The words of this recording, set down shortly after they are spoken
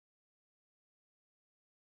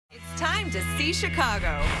time to see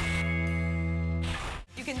Chicago.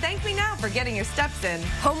 You can thank me now for getting your steps in.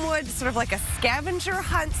 Homewood, sort of like a scavenger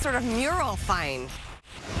hunt sort of mural find.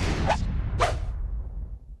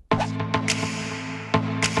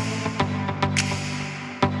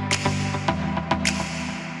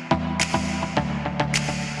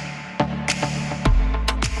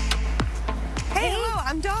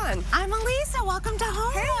 I'm Dawn. I'm Elisa. Welcome to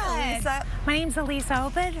Homewood. Hey, Elisa. My name's Elisa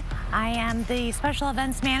Obid. I am the Special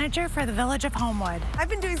Events Manager for the Village of Homewood. I've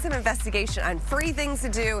been doing some investigation on free things to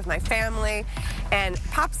do with my family, and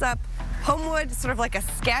pops up Homewood, sort of like a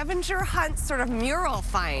scavenger hunt sort of mural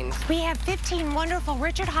find. We have 15 wonderful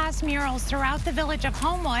Richard Haas murals throughout the Village of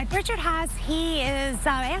Homewood. Richard Haas, he is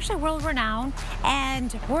actually world-renowned,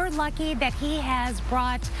 and we're lucky that he has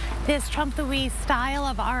brought this Trompe l'oeil style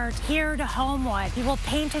of art here to Homewood. He will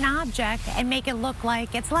paint an object and make it look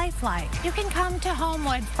like it's lifelike. You can come to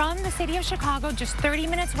Homewood from the city of Chicago, just 30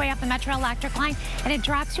 minutes away up the Metro Electric line, and it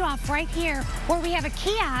drops you off right here where we have a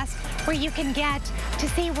kiosk where you can get to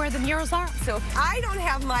see where the murals are. So if I don't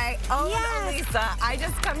have my own Elisa, I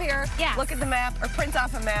just come here, look at the map, or print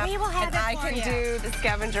off a map, we will have and it I for can you. do the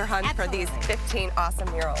scavenger hunt for these 15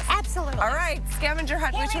 awesome murals. Absolutely. All right, scavenger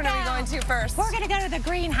hunt, which one are we going to first? We're going to go to the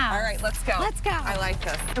greenhouse. All right, let's go. Let's go. I like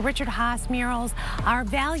this. The Richard Haas murals are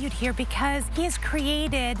valued here because he has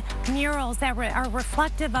created murals that are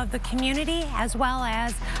reflective of the community as well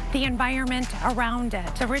as the environment around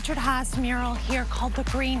it. The Richard Haas mural here called the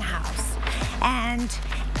greenhouse. And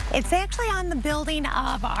it's actually on the building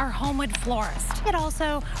of our Homewood florist. It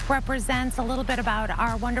also represents a little bit about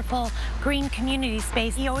our wonderful green community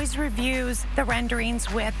space. He always reviews the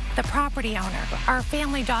renderings with the property owner. Our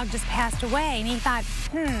family dog just passed away, and he thought,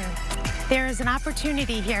 there's an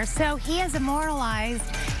opportunity here. So he has immortalized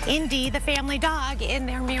Indy, the family dog, in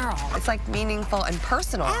their mural. It's like meaningful and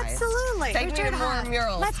personalized. Absolutely. Take Richard me to more Haas.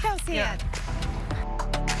 murals. Let's go see it.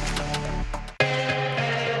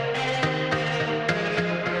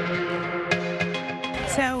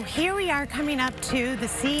 So here we are coming up to the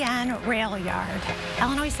CN rail yard.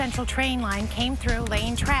 Illinois Central train line came through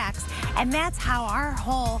laying tracks, and that's how our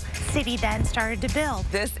whole city then started to build.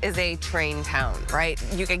 This is a train town, right?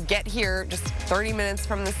 You can get here just 30 minutes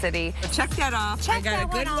from the city. Check that off. I got a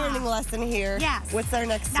good learning lesson here. Yes. What's our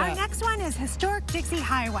next step? Our next one is Historic Dixie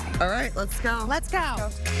Highway. All right, let's go. Let's go.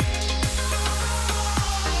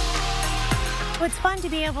 It's fun to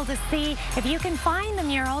be able to see if you can find the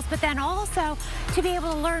murals, but then also to be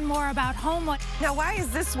able to learn more about Homewood. Now, why is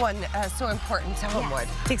this one so important to Homewood?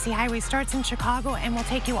 Dixie Highway starts in Chicago and will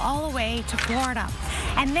take you all the way to Florida.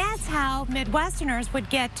 And that's how Midwesterners would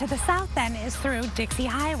get to the south then, is through Dixie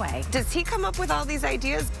Highway. Does he come up with all these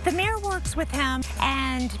ideas? The mayor works with him,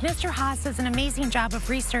 and Mr. Haas does an amazing job of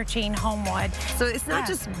researching Homewood. So it's not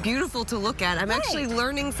just beautiful to look at. I'm actually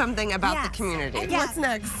learning something about the community. What's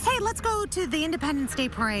next? Hey, let's go to the Independence Day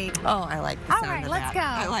Parade. Oh, I like the sound of that. All right, let's go.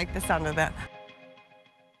 I like the sound of that.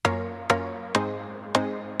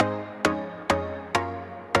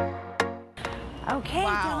 Okay,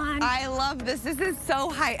 wow. Dawn. I love this. This is so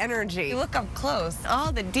high energy. You look up close,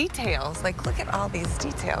 all the details. Like, look at all these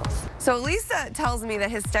details. So Lisa tells me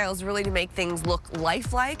that his style is really to make things look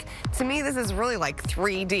lifelike. To me, this is really like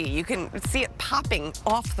 3D. You can see it popping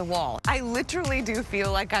off the wall. I literally do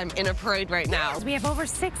feel like I'm in a parade right now. We have over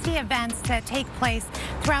 60 events that take place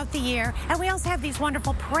throughout the year, and we also have these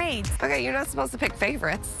wonderful parades. Okay, you're not supposed to pick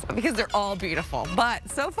favorites because they're all beautiful. But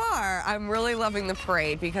so far, I'm really loving the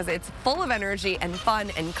parade because it's full of energy and fun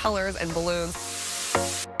and colors and balloons.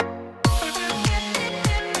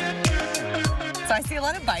 So I see a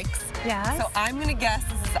lot of bikes. Yes. So I'm going to guess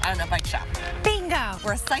this is on a bike shop. Bingo.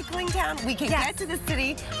 We're a cycling town. We can get to the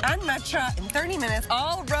city on Metro in 30 minutes.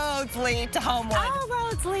 All roads lead to Homewood. All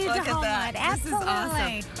roads lead to Homewood. That. Absolutely.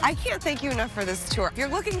 This is awesome. I can't thank you enough for this tour. If you're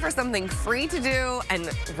looking for something free to do and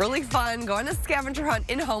really fun, go on a scavenger hunt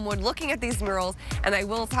in Homewood looking at these murals. And I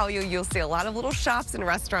will tell you, you'll see a lot of little shops and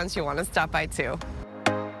restaurants you'll want to stop by too.